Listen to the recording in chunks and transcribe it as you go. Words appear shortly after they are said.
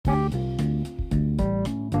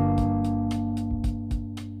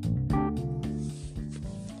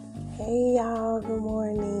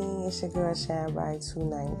It's your girl Shine by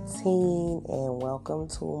 219, and welcome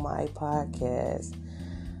to my podcast.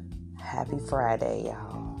 Happy Friday,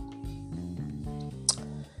 y'all.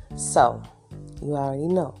 So, you already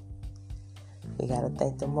know, we gotta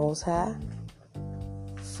thank the Most High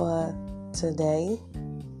for today.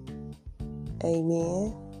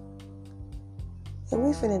 Amen. And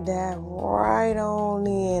we finna dive right on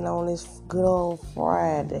in on this good old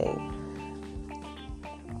Friday.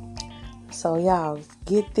 So y'all,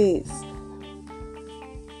 get this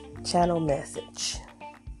channel message.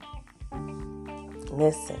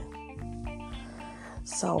 Listen.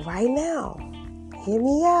 So right now, hear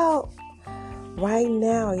me out. Right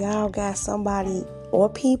now, y'all got somebody or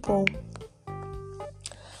people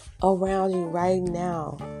around you right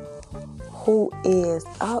now who is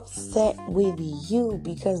upset with you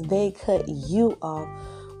because they cut you off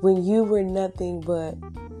when you were nothing but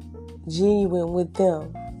genuine with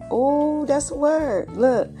them. Oh, that's a word.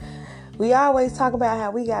 Look, we always talk about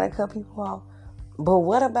how we gotta cut people off. But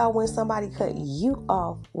what about when somebody cut you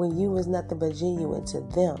off when you was nothing but genuine to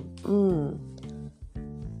them?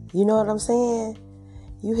 You know what I'm saying?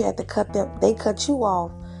 You had to cut them. They cut you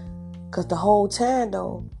off because the whole time,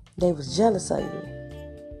 though, they was jealous of you.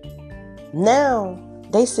 Now,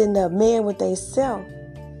 they sitting up mad with themselves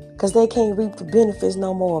because they can't reap the benefits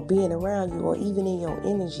no more of being around you or even in your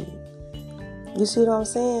energy. You see what I'm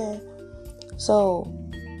saying? So,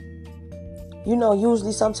 you know,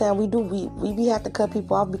 usually sometimes we have to cut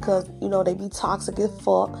people off because, you know, they be toxic as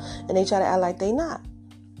fuck and they try to act like they not.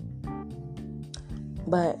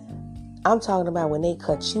 But I'm talking about when they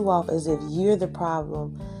cut you off as if you're the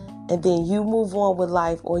problem and then you move on with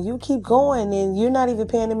life or you keep going and you're not even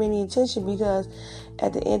paying them any attention because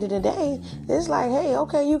at the end of the day, it's like, hey,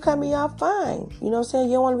 okay, you cut me off, fine. You know what I'm saying?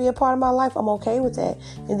 You don't want to be a part of my life. I'm okay with that.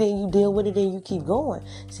 And then you deal with it and you keep going.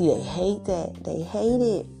 See, they hate that. They hate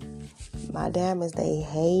it. My diamonds, they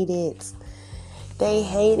hate it. They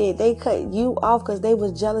hate it. They cut you off because they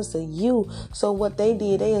was jealous of you. So what they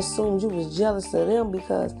did, they assumed you was jealous of them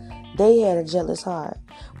because they had a jealous heart.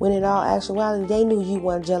 When in all actuality, they knew you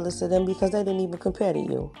weren't jealous of them because they didn't even compare to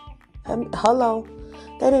you. Hello?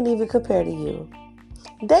 They didn't even compare to you.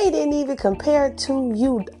 They didn't even compare to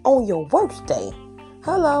you on your worst day.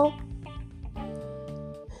 Hello?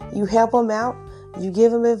 You help them out. You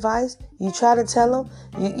give them advice. You try to tell them.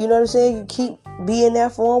 You know what I'm saying? You keep being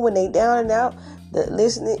there for them when they down and out. The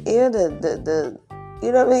listening ear, the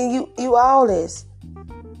you know what I mean? You all this.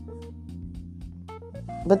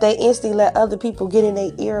 But they instantly let other people get in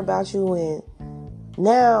their ear about you and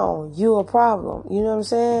now you a problem. You know what I'm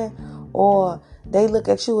saying? Or they look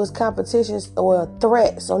at you as competitions or a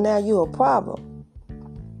threat. So now you a problem.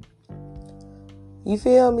 You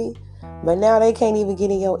feel me? But now they can't even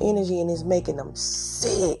get in your energy and it's making them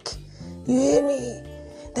sick. You hear me?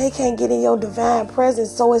 They can't get in your divine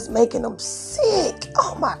presence, so it's making them sick.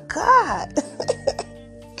 Oh my God.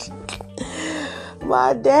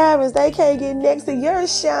 My diamonds, they can't get next to your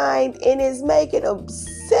shine and it's making them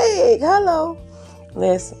sick. Hello.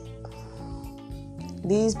 Listen.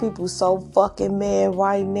 These people so fucking mad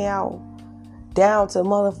right now. Down to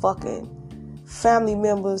motherfucking family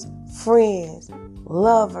members, friends,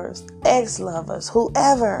 lovers, ex-lovers,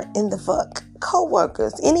 whoever in the fuck,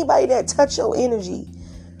 co-workers, anybody that touch your energy,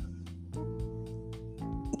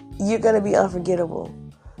 you're gonna be unforgettable.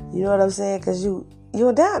 You know what I'm saying? Because you're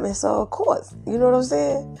a diamond, so of course, you know what I'm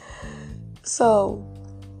saying? So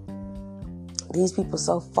these people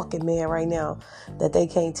so fucking mad right now that they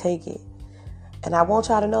can't take it. And I want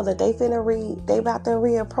y'all to know that they about to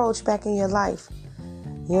reapproach back in your life.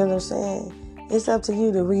 You know what I'm saying? It's up to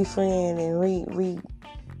you to refriend and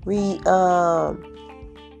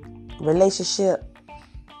relationship.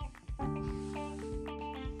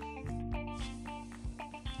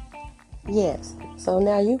 Yes. So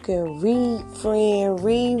now you can re-friend,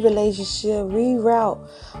 re-relationship, reroute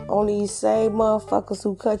on these same motherfuckers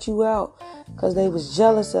who cut you out because they was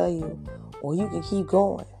jealous of you. Or you can keep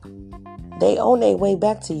going. They on their way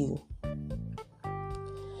back to you.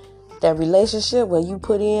 That relationship where you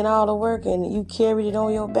put in all the work and you carried it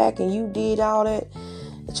on your back and you did all that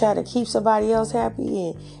and tried to keep somebody else happy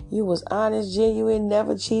and you was honest, genuine,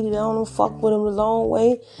 never cheated on them, fucked with them the long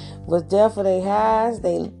way, was there for their highs,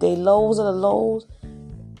 they lows are the lows.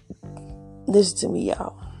 Listen to me,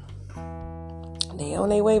 y'all. They on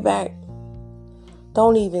their way back.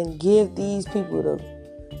 Don't even give these people the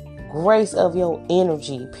grace of your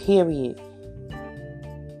energy, period.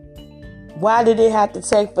 Why did it have to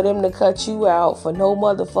take for them to cut you out for no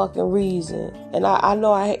motherfucking reason? And I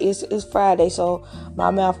know it's Friday, so my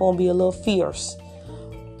mouth won't be a little fierce.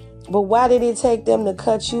 But why did it take them to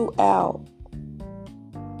cut you out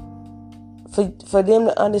For them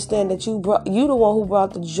to understand that you the one who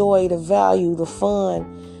brought the joy, the value, the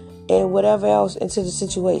fun, and whatever else into the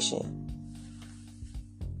situation.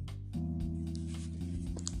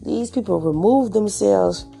 These people remove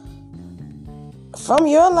themselves from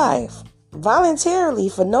your life voluntarily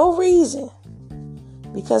for no reason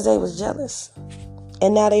because they was jealous.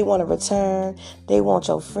 And now they want to return. They want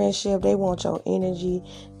your friendship. They want your energy.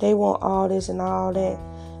 They want all this and all that.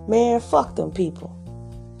 Man, fuck them people.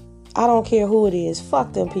 I don't care who it is.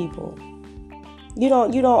 Fuck them people. You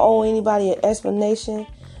don't owe anybody an explanation.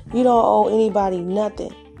 You don't owe anybody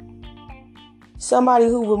nothing. Somebody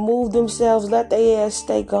who removed themselves, let their ass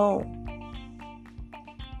stay gone.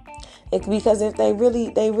 Because if they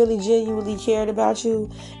really genuinely cared about you,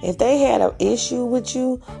 if they had an issue with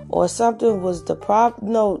you or something was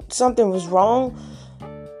something was wrong,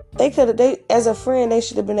 as a friend, they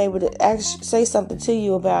should have been able to say something to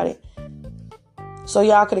you about it. So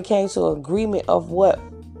y'all could have came to an agreement of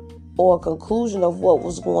or a conclusion of what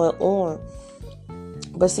was going on.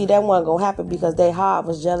 But see, that wasn't going to happen because their heart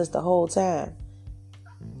was jealous the whole time.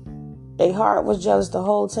 Their heart was jealous the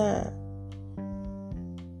whole time.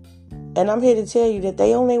 And I'm here to tell you that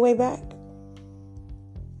they on their way back.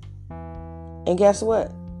 And guess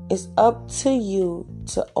what? It's up to you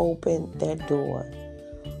to open that door.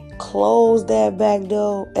 Close that back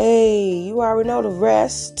door. Hey, you already know the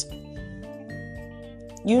rest.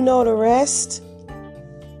 You know the rest.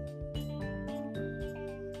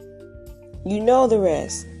 You know the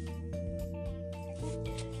rest.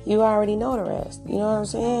 You already know the rest. You know what I'm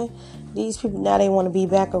saying? These people now they want to be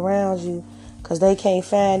back around you because they can't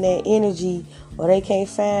find that energy, or they can't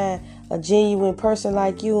find a genuine person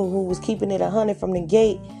like you who was keeping it 100 from the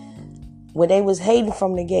gate when they was hating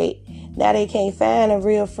from the gate. Now they can't find a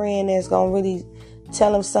real friend that's gonna really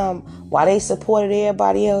tell them something why they supported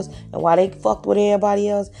everybody else and why they fucked with everybody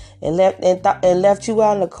else and left you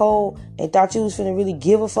out in the cold and thought you was finna really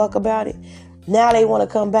give a fuck about it. Now they want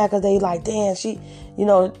to come back because they like, damn, he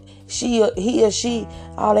or she,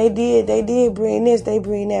 all they did bring this, they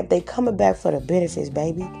bring that. They coming back for the benefits,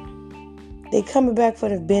 baby. They coming back for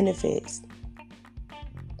the benefits.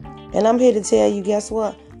 And I'm here to tell you, guess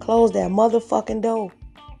what? Close that motherfucking door.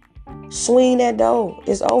 Swing that door.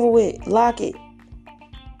 It's over with. Lock it.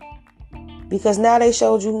 Because now they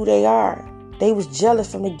showed you who they are. They was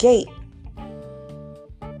jealous from the gate.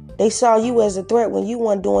 They saw you as a threat when you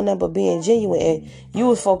weren't doing nothing but being genuine. And you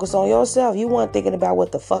was focused on yourself. You weren't thinking about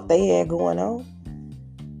what the fuck they had going on.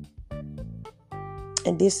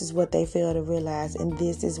 And this is what they fail to realize. And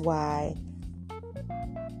this is why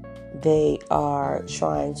they are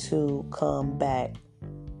trying to come back.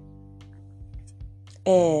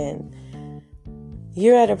 And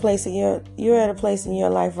you're at a place in your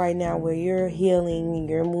life right now where you're healing and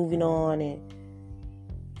you're moving on and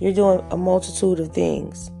you're doing a multitude of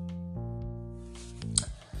things.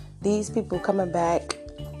 These people coming back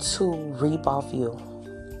to reap off you.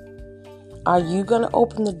 Are you going to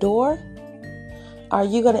open the door? Are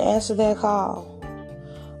you going to answer that call?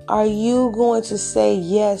 Are you going to say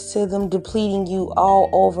yes to them depleting you all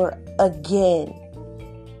over again?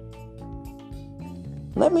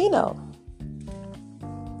 Let me know.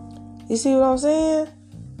 You see what I'm saying?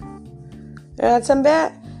 And I tell them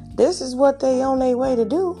that this is what they on their way to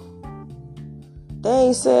do. They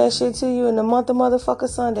ain't said shit to you in the month of motherfucking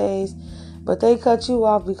Sundays, but they cut you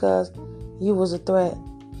off because you was a threat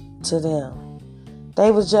to them.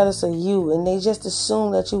 They was jealous of you, and they just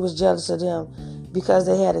assumed that you was jealous of them because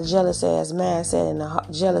they had a jealous ass mindset and a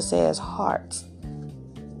jealous ass heart.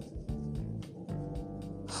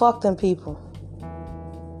 Fuck them people.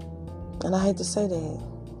 And I hate to say that.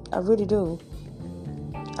 I really do.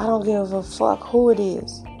 I don't give a fuck who it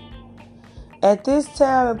is. At this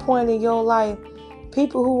time and point in your life,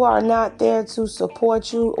 people who are not there to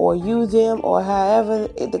support you or you them or however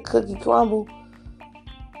the cookie crumble,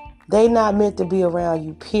 they not meant to be around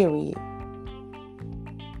you, period.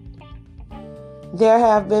 There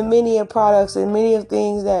have been many of products and many of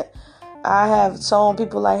things that I have shown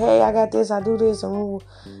people like, hey, I got this, I do this, and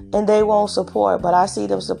they won't support, but I see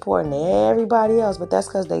them supporting everybody else, but that's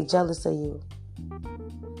because they jealous of you.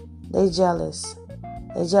 They jealous.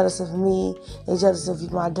 They jealous of me. They jealous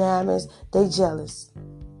of my diamonds. They jealous.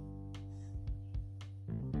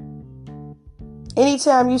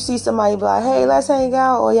 Anytime you see somebody be like, hey, let's hang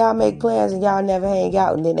out, or y'all make plans and y'all never hang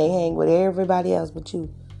out, and then they hang with everybody else but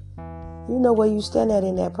you. You know where you stand at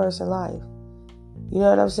in that person's life. You know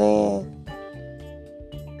what I'm saying?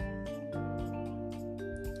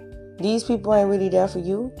 These people ain't really there for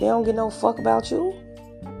you. They don't give no fuck about you.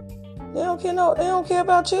 They don't care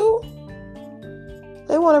about you.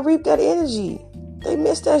 They want to reap that energy. They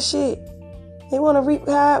miss that shit. They want to reap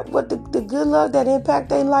what the good luck that impact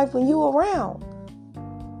their life when you around.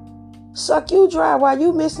 Suck you dry while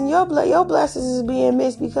you missing your blessings is being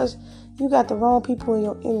missed because you got the wrong people in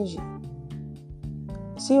your energy.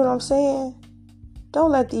 See what I'm saying?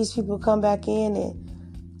 Don't let these people come back in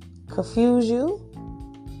and confuse you.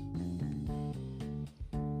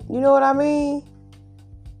 You know what I mean?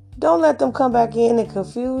 Don't let them come back in and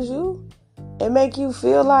confuse you and make you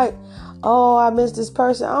feel like, oh, I miss this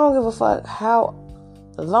person. I don't give a fuck how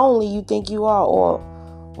lonely you think you are or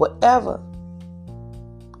whatever.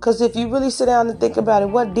 Because if you really sit down and think about it,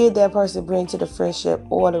 what did that person bring to the friendship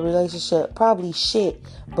or the relationship? Probably shit,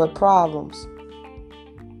 but problems.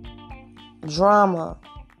 Drama.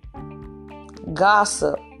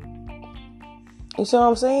 Gossip. You see what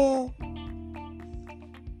I'm saying?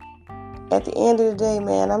 At the end of the day,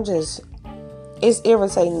 man, it's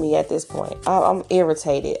irritating me at this point. I'm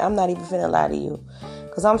irritated. I'm not even finna lie to you.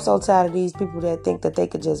 Because I'm so tired of these people that think that they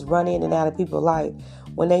could just run in and out of people's life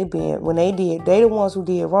when they the ones who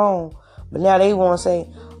did wrong. But now they want to say,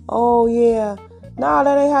 oh yeah, nah,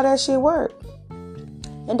 that ain't how that shit work.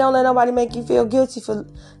 And don't let nobody make you feel guilty for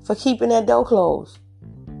keeping that door closed.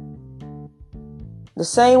 The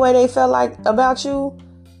same way they felt like about you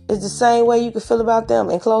is the same way you can feel about them,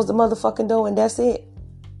 and close the motherfucking door and that's it.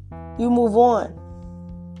 You move on.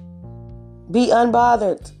 Be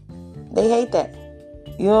unbothered. They hate that.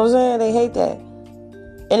 You know what I'm saying? They hate that.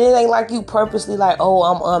 And it ain't like you purposely like, oh,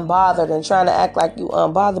 I'm unbothered and trying to act like you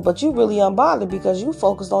unbothered, but you really unbothered because you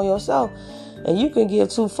focused on yourself and you can give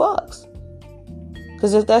two fucks.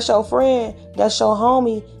 Because if that's your friend, that's your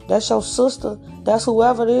homie, that's your sister, that's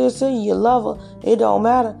whoever it is to you, your lover, it don't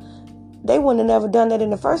matter. They wouldn't have never done that in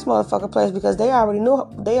the first motherfucking place because they already know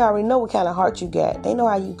what kind of heart you got. They know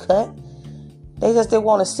how you cut. They just didn't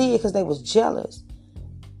want to see it because they was jealous.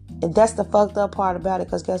 And that's the fucked up part about it,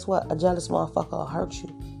 because guess what? A jealous motherfucker will hurt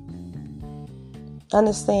you.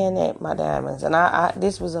 Understand that, my diamonds. And I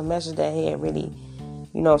this was a message that had really,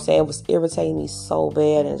 you know what I'm saying, it was irritating me so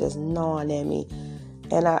bad and just gnawing at me.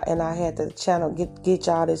 And I had to get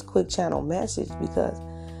y'all this quick channel message because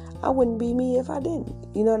I wouldn't be me if I didn't.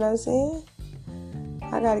 You know what I'm saying?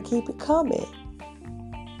 I got to keep it coming.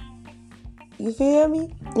 You feel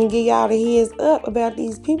me? And get y'all the heads up about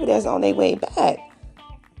these people that's on their way back.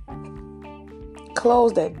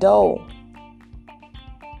 Close that door.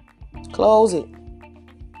 Close it.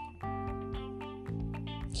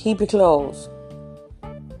 Keep it closed.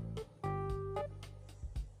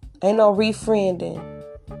 Ain't no refriending,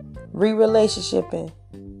 re-relationshiping,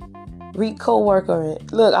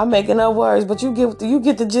 re-co-workering. Look, I'm making up words, but you get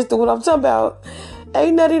the gist of what I'm talking about.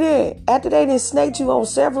 Ain't none of that. After they done snaked you on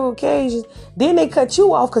several occasions, then they cut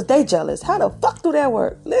you off because they jealous. How the fuck do that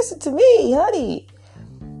work? Listen to me, honey.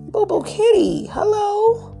 Boo Boo Kitty,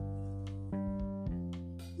 hello?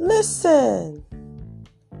 Listen.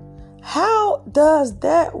 How does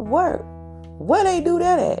that work? Where they do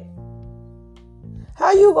that at?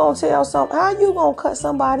 How you gonna how you gonna cut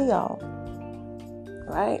somebody off?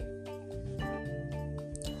 Right?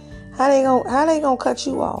 How they gonna cut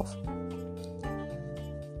you off?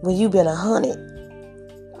 When you been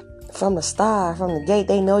 100 from the start, from the gate,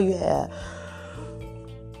 they know you have.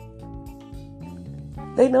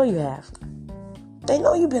 They know you have. They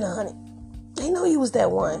know you been 100. They know you was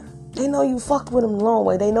that one. They know you fucked with them the long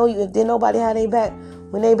way. They know you. If did nobody had their back,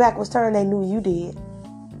 when their back was turned, they knew you did.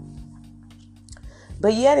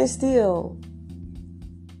 But yet and still,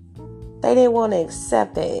 they didn't want to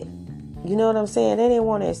accept that. You know what I'm saying? They didn't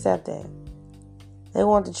want to accept that. They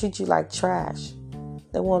wanted to treat you like trash.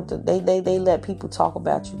 They let people talk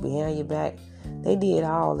about you behind your back. They did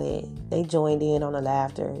all that. They joined in on the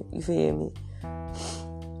laughter. You feel me?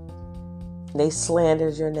 They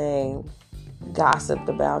slandered your name, gossiped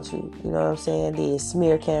about you. You know what I'm saying? Did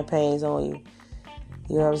smear campaigns on you.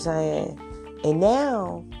 You know what I'm saying? And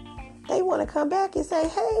now they want to come back and say,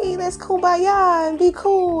 hey, let's kumbaya and be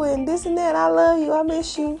cool and this and that. I love you. I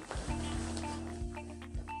miss you.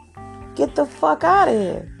 Get the fuck out of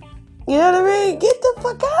here. You know what I mean? Get the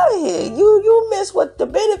fuck out of here. You miss what the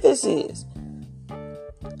benefits is.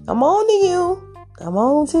 I'm on to you. I'm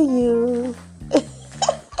on to you.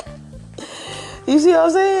 You see what I'm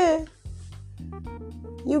saying?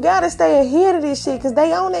 You gotta stay ahead of this shit because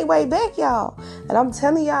they on their way back, y'all. And I'm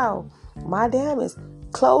telling y'all, my diamonds,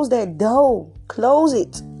 close that door. Close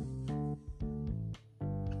it.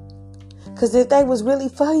 Because if they was really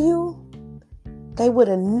for you, they would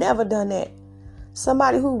have never done that.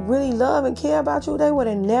 Somebody who really love and care about you, they would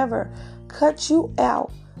have never cut you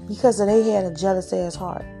out because they had a jealous ass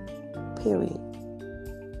heart. Period.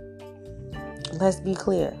 Let's be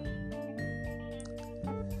clear.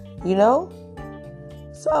 You know?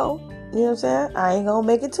 So, you know what I'm saying? I ain't gonna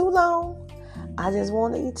make it too long. I just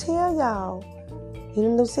wanted to tell y'all, you know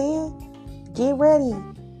what I'm saying? Get ready,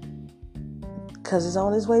 because it's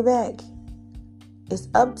on its way back. It's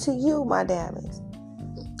up to you, my diamonds.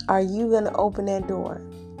 Are you gonna open that door?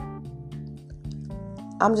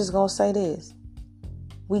 I'm just gonna say this.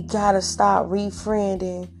 We gotta stop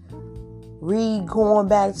refriending, going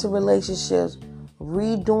back to relationships,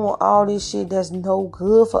 redoing all this shit that's no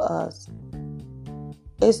good for us.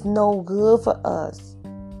 It's no good for us.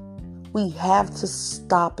 We have to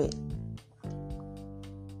stop it.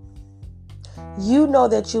 You know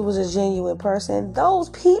that you was a genuine person. Those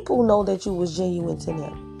people know that you was genuine to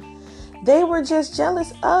them. They were just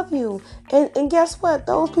jealous of you. And guess what?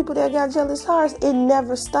 Those people that got jealous hearts, it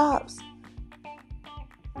never stops.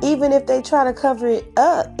 Even if they try to cover it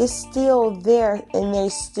up, it's still there, and they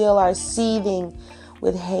still are seething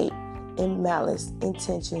with hate and malice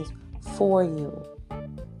intentions for you.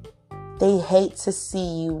 They hate to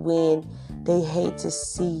see you win. They hate to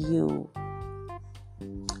see you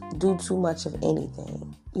do too much of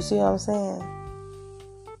anything. You see what I'm saying?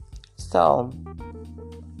 So,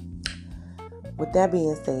 with that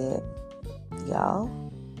being said, y'all,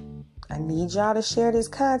 I need y'all to share this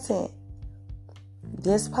content,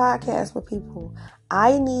 this podcast with people.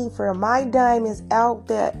 I need for my diamonds out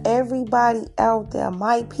there, everybody out there,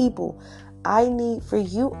 my people, I need for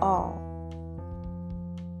you all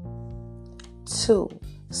to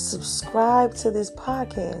subscribe to this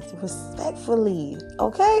podcast respectfully,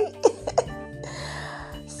 okay?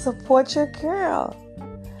 Support your girl.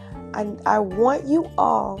 I want you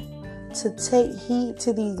all to take heed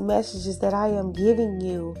to these messages that I am giving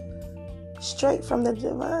you straight from the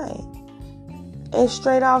divine and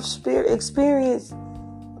straight off spirit experience,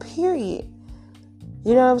 period.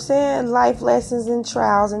 You know what I'm saying? Life lessons and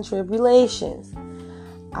trials and tribulations.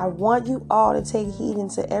 I want you all to take heed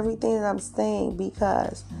into everything that I'm saying,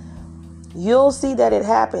 because you'll see that it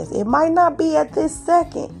happens. It might not be at this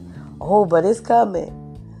second. Oh, but it's coming.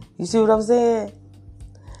 You see what I'm saying?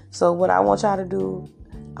 So what I want y'all to do,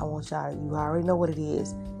 you already know what it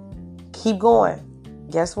is. Keep going.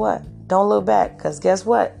 Guess what? Don't look back, because guess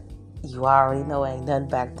what? You already know ain't nothing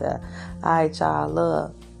back there. All right, y'all.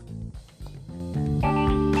 Love.